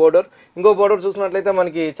పైన బోర్డర్. ఇంకో బోర్డర్ చూసినట్లయితే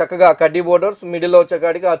మనకి చక్కగా కడ్డీ బోర్డర్స్ మిడిల్ లో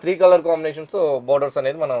వచ్చేకాడికి ఆ 3 కలర్ కాంబినేషన్స్ తో బోర్డర్స్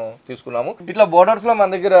అనేది మనం తీసుకున్నాము. ఇట్లా బోర్డర్స్ లో మన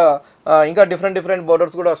దగ్గర ఇంకా డిఫరెంట్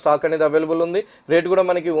బోర్డర్స్ కూడా స్టాక్ అనేది అవైలబుల్ ఉంది. రేట్ కూడా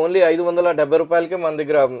మనకి ఓన్లీ 570 రూపాయలకే మన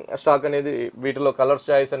దగ్గర స్టాక్ అనేది వీటిలో కలర్స్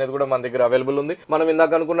చాయిస్ అనేది కూడా మన దగ్గర అవైలబుల్ ఉంది. మనం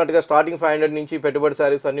ఇందాక అనుకున్నట్టుగా స్టార్టింగ్ 500 నుంచి పెట్టుబడి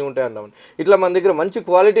సారీస్ అన్ని ఉంటాయి అన్నాం. ఇట్లా మన దగ్గర మంచి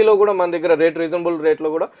క్వాలిటీలో కూడా మన దగ్గర రేట్ రీజనబుల్ రేట్ లో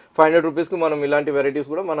కూడా 500 రూపీస్ కి మనం ఇలాంటి వెరైటీస్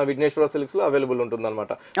కూడా మన విఘ్నేశ్వర సిల్క్స్ లో అవైలబుల్ ఉంటుంది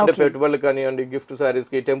అనమాట. అంటే పెట్టుబడులు కానివ్వండి, గిఫ్ట్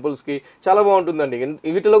సారీస్ కి, టెంపుల్స్ కి చాలా బాగుంటుందండి.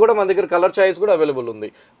 వీటిలో కూడా మన దగ్గర కలర్ చాయిస్ కూడా అవైలబుల్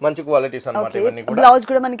ఉంది. మంచి క్వాలిటీస్ అన్నమాట. ఇవన్నీ కూడా బ్లౌజ్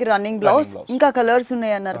కూడా మనకి రన్నింగ్ బ్లౌజ్. ఇంకా కలర్స్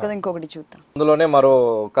ఉన్నాయి అన్నారు కదా, ఇంకొకటి చూద్దాం. అందులోనే మరో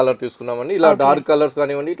కలర్ తీసుకున్నామండి. ఇలా డార్క్ కలర్స్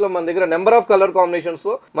కానివ్వండి, ఇట్లా మన దగ్గర నెంబర్ ఆఫ్ కలర్ కాంబినేషన్స్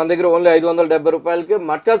మన దగ్గర ఓన్లీ 570 రూపాయలకి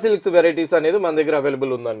మట్కా సిల్క్స్ వెరైటీస్ అనేది మన దగ్గర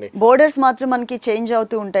అవైలబుల్ ఉందండి. బోర్డర్స్ మాత్రం మనకి చేంజ్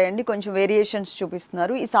అవుతూ ఉంటాయండి, కొంచెం వేరియేషన్స్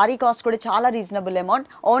చూపిస్తున్నారు. ఈ సారీ కాస్ట్ కూడా చాలా రీజనబుల్ అమౌంట్,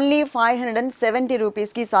 ఓన్లీ 570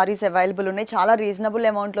 రూపీస్ కి సారీస్ అవైలబుల్ ఉన్నాయి. చాలా రీజనబుల్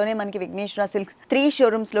అమౌంట్ లోనే మనకి విఘ్నేశ్వర సిల్క్ 3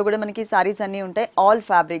 showrooms లో కూడా మనకి సారీస్ అన్ని ఉంటాయి, ఆల్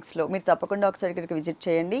ఫ్యాబ్రిక్స్ లో. మీరు తప్పకుండా ఒకసారి ఇక్కడికి విజిట్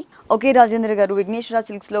చేయండి. ఓకే రాజేంద్ర గారు, విఘ్నేశ్వర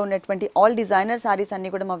సిల్క్స్ లో ఉన్నటువంటి ఆల్ డిజైనర్ సారీస్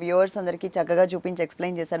అన్ని కూడా మా వ్యూవర్స్ అందరికీ చక్కగా చూపించి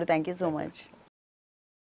ఎక్స్ప్లెయిన్ చేశారు. Thank you so much.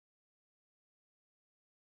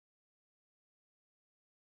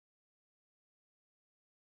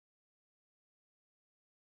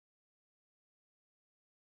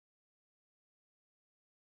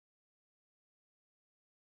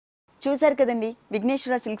 చూసారు కదండి,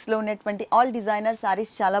 విఘ్నేశ్వర సిల్క్స్ లో ఉన్నటువంటి ఆల్ డిజైనర్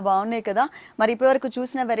సారీస్ చాలా బాగున్నాయి కదా. మరి ఇప్పటివరకు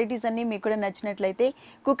చూసిన వెరైటీస్ అన్ని మీకు కూడా నచ్చినట్లయితే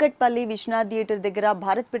కుకట్పల్లి విశ్వనాథ్ థియేటర్ దగ్గర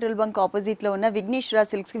భారత్ పెట్రోల్ బంక్ ఆపోజిట్ లో ఉన్న విఘ్నేశ్వర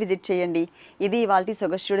సిల్క్స్ కి విజిట్ చేయండి. ఇది ఇవాల్టి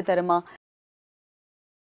సొగసు చూడ తరమా.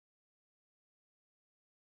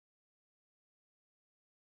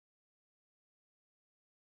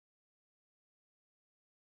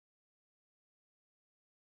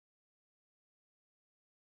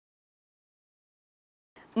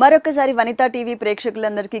 మరొకసారి వనితా టీవీ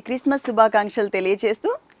ప్రేక్షకులందరికీ క్రిస్మస్ శుభాకాంక్షలు తెలియజేస్తూ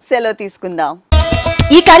సెలవు తీసుకుందాం.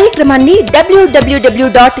 ఈ కార్యక్రమాన్ని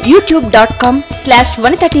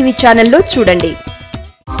www.youtube.com/vanithatv ఛానల్లో చూడండి.